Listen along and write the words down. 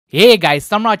Hey guys,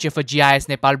 Samraj here for GIS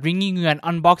Nepal, bringing you an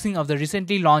unboxing of the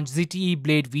recently launched ZTE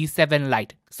Blade V7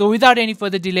 Lite. So without any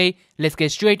further delay, let's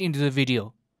get straight into the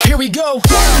video. Here we go!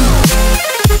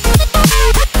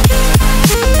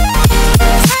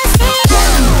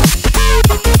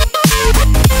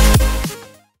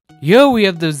 Here we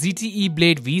have the ZTE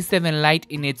Blade V7 Lite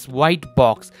in its white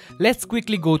box. Let's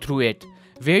quickly go through it.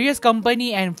 Various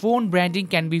company and phone branding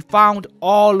can be found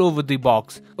all over the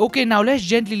box. Okay, now let's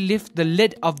gently lift the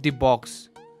lid of the box.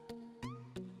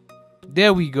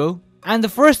 There we go. And the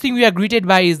first thing we are greeted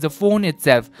by is the phone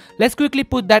itself. Let's quickly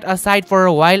put that aside for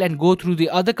a while and go through the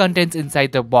other contents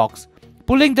inside the box.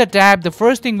 Pulling the tab, the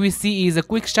first thing we see is a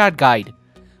quick start guide.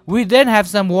 We then have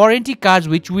some warranty cards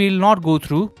which we will not go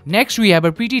through. Next we have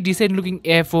a pretty decent looking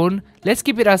earphone. Let's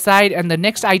keep it aside, and the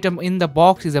next item in the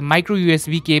box is a micro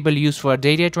USB cable used for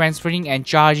data transferring and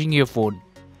charging your phone.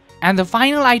 And the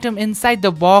final item inside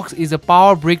the box is a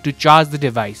power brick to charge the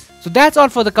device. So that's all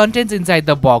for the contents inside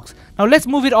the box. Now let's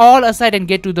move it all aside and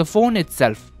get to the phone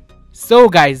itself. So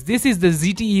guys, this is the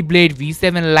ZTE Blade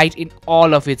V7 Lite in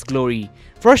all of its glory.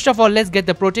 First of all, let's get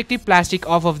the protective plastic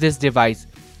off of this device.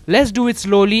 Let's do it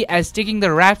slowly, as taking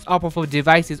the wraps off of a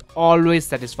device is always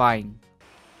satisfying.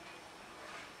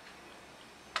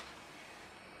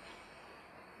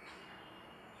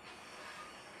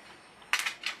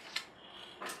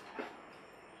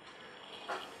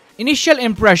 Initial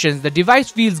impressions: the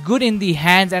device feels good in the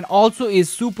hands and also is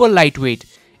super lightweight.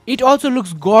 It also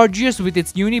looks gorgeous with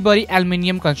its unibody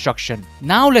aluminium construction.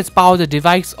 Now let's power the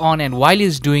device on, and while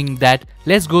it's doing that,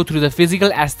 let's go through the physical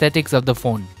aesthetics of the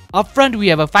phone. Up front we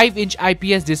have a 5-inch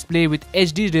IPS display with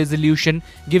HD resolution,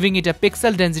 giving it a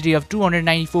pixel density of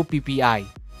 294 ppi.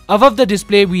 Above the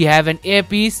display we have an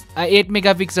earpiece, a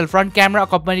 8-megapixel front camera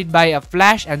accompanied by a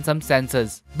flash and some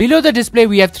sensors. Below the display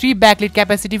we have 3 backlit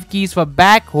capacitive keys for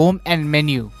back, home and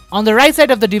menu. On the right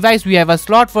side of the device we have a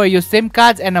slot for your SIM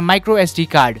cards and a micro SD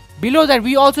card. Below that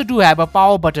we also do have a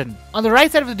power button. On the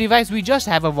right side of the device we just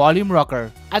have a volume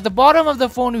rocker. At the bottom of the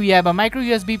phone we have a micro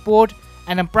USB port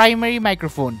and a primary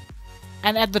microphone.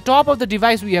 And at the top of the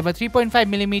device we have a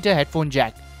 3.5mm headphone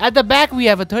jack. At the back we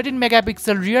have a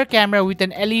 13-megapixel rear camera with an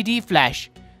LED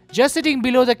flash. Just sitting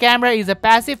below the camera is a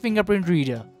passive fingerprint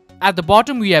reader. At the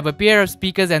bottom we have a pair of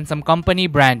speakers and some company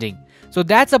branding. So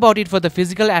that's about it for the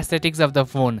physical aesthetics of the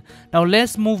phone. Now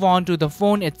let's move on to the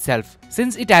phone itself.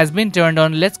 Since it has been turned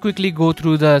on, let's quickly go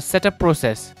through the setup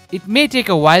process. It may take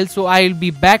a while, so I'll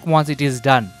be back once it is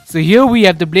done. So here we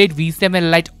have the Blade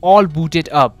V7 Lite all booted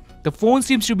up. The phone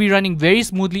seems to be running very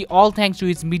smoothly, all thanks to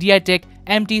its MediaTek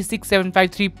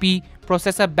MT6753P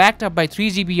processor backed up by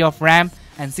 3GB of RAM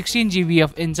and 16GB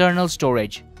of internal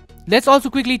storage. Let's also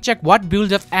quickly check what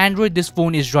build of Android this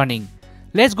phone is running.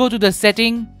 Let's go to the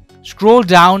setting, scroll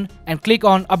down and click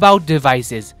on About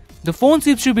Devices. The phone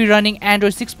seems to be running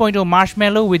Android 6.0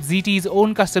 Marshmallow with ZTE's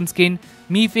own custom skin,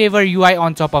 Mi Favor UI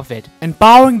on top of it. And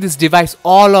powering this device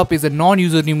all up is a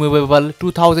non-user removable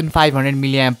 2500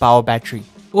 mAh power battery.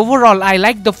 Overall, I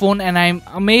like the phone and I'm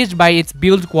amazed by its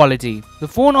build quality. The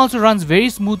phone also runs very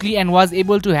smoothly and was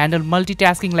able to handle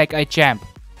multitasking like a champ.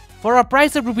 For a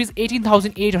price of Rs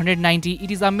 18,890,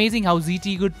 it is amazing how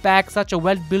ZTE could pack such a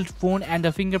well-built phone and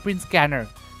a fingerprint scanner.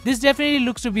 This definitely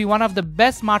looks to be one of the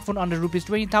best smartphones under Rs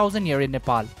 20,000 here in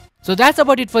Nepal. So that's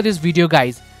about it for this video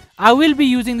guys. I will be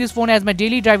using this phone as my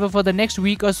daily driver for the next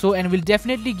week or so and will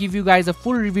definitely give you guys a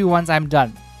full review once I'm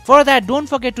done. For that, don't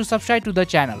forget to subscribe to the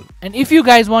channel. And if you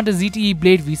guys want a ZTE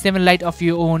Blade V7 Lite of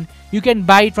your own, you can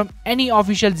buy it from any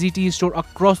official ZTE store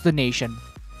across the nation.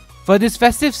 For this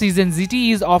festive season,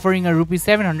 ZTE is offering a Rs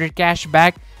 700 cash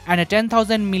back and a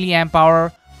 10,000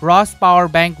 mAh ROS power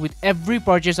bank with every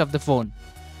purchase of the phone.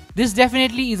 This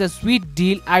definitely is a sweet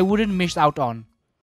deal I wouldn't miss out on.